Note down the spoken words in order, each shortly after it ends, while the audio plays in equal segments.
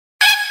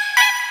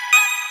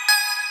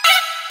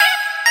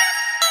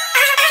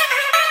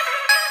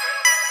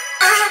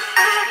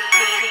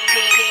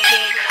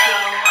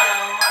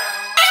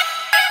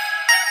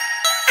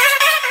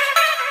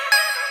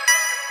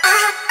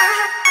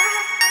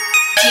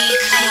Roll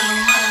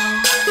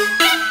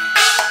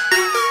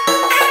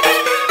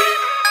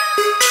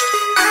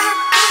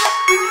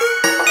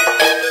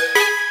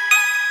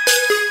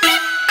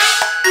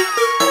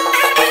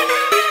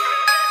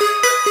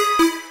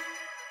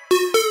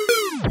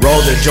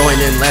the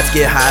joint and let's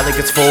get high like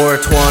it's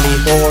 420.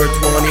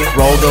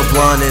 Roll the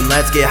blunt and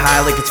let's get high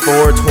like it's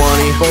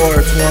 420.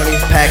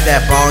 Pack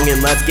that bong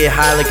and let's get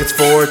high like it's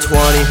 420.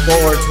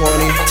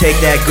 Take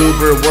that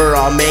goober, we're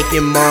all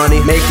making money.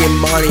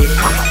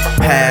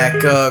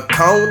 Pack a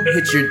cone,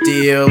 hit your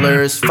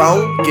dealer's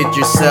phone, get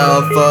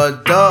yourself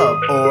a dub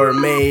or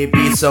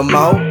maybe some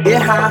more.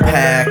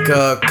 Pack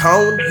a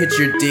cone, hit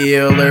your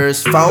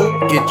dealer's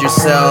phone, get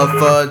yourself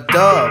a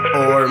dub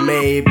or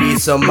maybe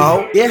some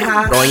more.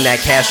 Throwing that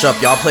cash up,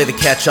 y'all play the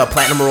catch up.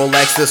 Platinum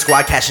Rolex, the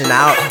squad cashing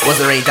out. Was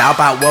there any doubt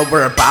about what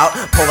we're about?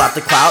 Pull out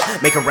the clout,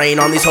 make it rain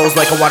on these hoes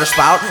like a water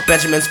spout.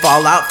 Benjamins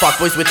fall out,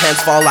 fuckboys with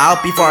tens fall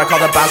out. Before I call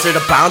the bouncer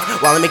to bounce,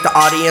 while I make the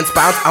audience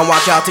bounce, I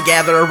want y'all to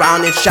gather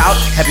around and shout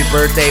happy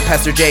birthday,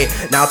 Pastor J.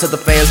 Now to the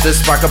fans to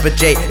spark up a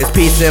J. It's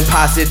peace and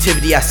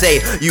positivity, I say.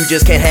 You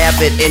just can't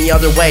have it any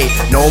other way.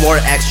 No more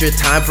extra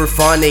time for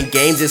fun and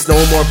games. It's no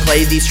more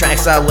play. These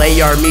tracks I lay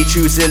are me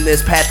choosing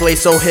this pathway.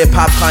 So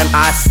hip-hop climb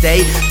I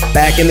stay.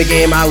 Back in the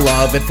game, I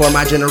love it. For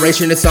my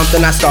generation, it's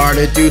something I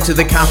started. Due to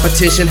the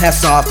competition has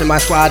softened my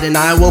squad, and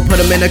I will put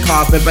them in a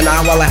coffin. But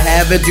now while I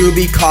have it, do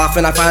be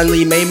coughing. I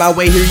finally made my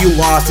way here, you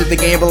lost it. The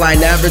gamble, I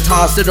never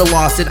tossed it or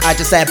lost it. I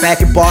just sat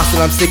back in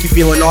Boston, I'm sick, you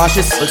feeling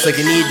nauseous? Looks like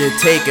you need to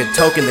take a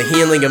token. The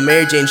healing of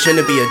Mary Jane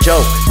shouldn't be a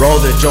joke. Roll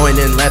the joint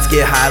and let's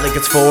get high like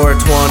it's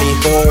 420.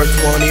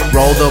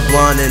 Roll the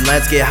blunt and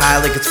let's get high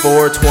like it's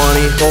 420.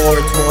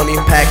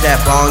 Pack that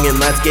bong and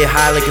let's get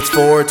high like it's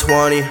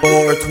 420.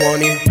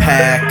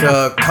 Pack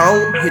a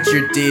cone, hit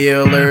your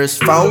dealer's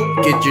phone,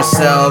 get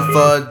yourself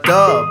a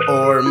dub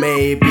or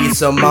maybe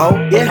some more.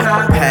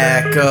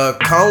 Pack a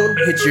cone,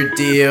 hit your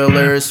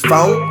dealer's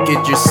phone,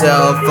 get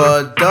yourself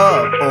a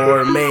dub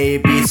or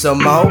maybe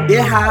some more.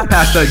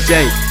 Pastor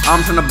J,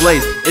 I'm tryna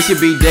blaze. It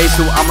should be day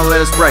 2, I'ma let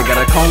it spray. Got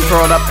a cone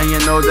curled up and you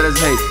know that it's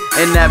haze.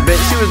 And that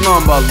bitch, she was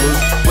knowing about loose.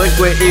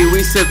 Liquid E,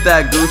 we sip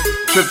that goose.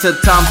 Trip to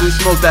Tom's, we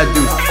smoke that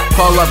deuce.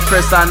 Call up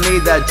Chris, I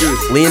need that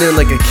juice. Leaning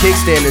like a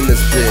kickstand in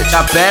this bitch.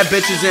 Got bad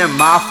bitches in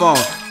my phone.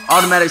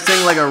 Automatic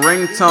sing like a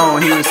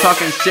ringtone. He was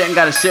talking shit and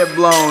got his shit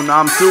blown.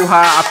 I'm too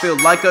high, I feel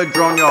like a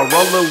drone. Y'all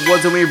rolling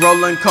woods and we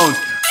rolling cones.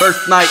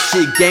 First night,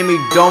 she gave me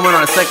doming. On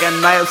the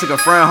second night, I took a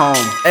friend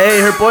home. Hey,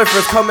 her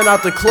boyfriend's coming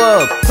out the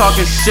club.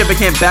 Talking shit, but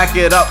can't back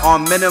it up.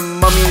 On minimum,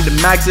 you need to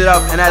max it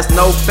up. And that's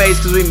no face,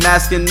 cause we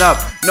masking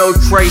up. No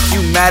trace, you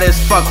mad as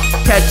fuck.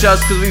 Catch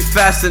us, cause we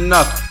fast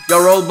enough.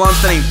 Yo, roll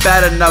blunts, that ain't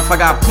bad enough. I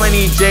got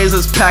plenty J's,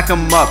 let's pack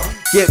them up.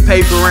 Get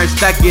paper and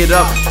stack it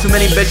up. Too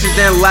many bitches,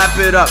 then lap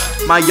it up.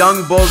 My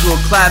young bulls will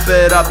clap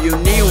it up. You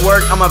need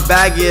work, I'ma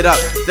bag it up.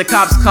 The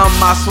cops come,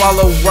 I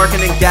swallow work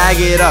and then gag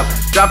it up.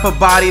 Drop a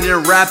body,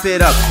 then wrap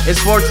it up.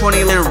 It's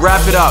 420, then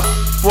wrap it up.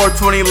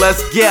 420,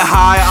 let's get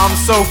high. I'm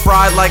so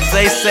fried, like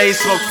they say.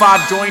 Smoke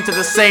 5 joints at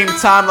the same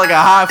time, like a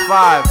high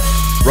five.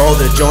 Roll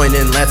the joint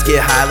and let's get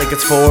high like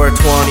it's 420.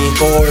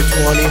 Roll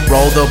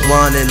the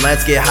blunt and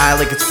let's get high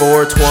like it's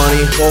 420.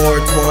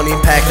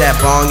 Pack that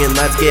bong and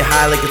let's get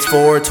high like it's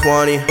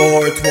 420.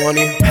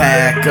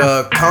 Pack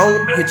a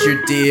cone, hit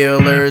your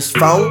dealer's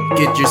phone,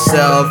 get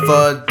yourself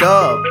a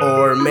dub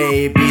or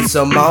maybe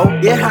some more.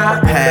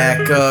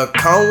 Pack a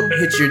cone,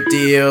 hit your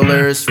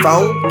dealer's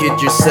phone, get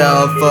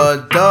yourself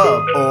a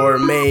dub or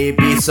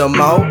maybe some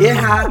more.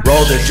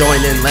 Roll the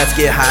joint and let's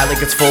get high like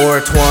it's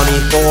 420.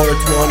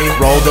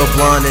 Roll the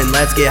blunt and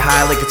let's get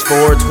high like it's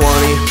 420.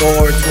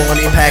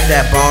 Pack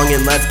that bong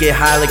and let's get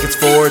high like it's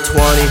 420.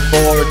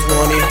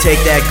 Take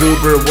that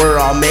goober, we're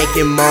all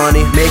making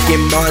money.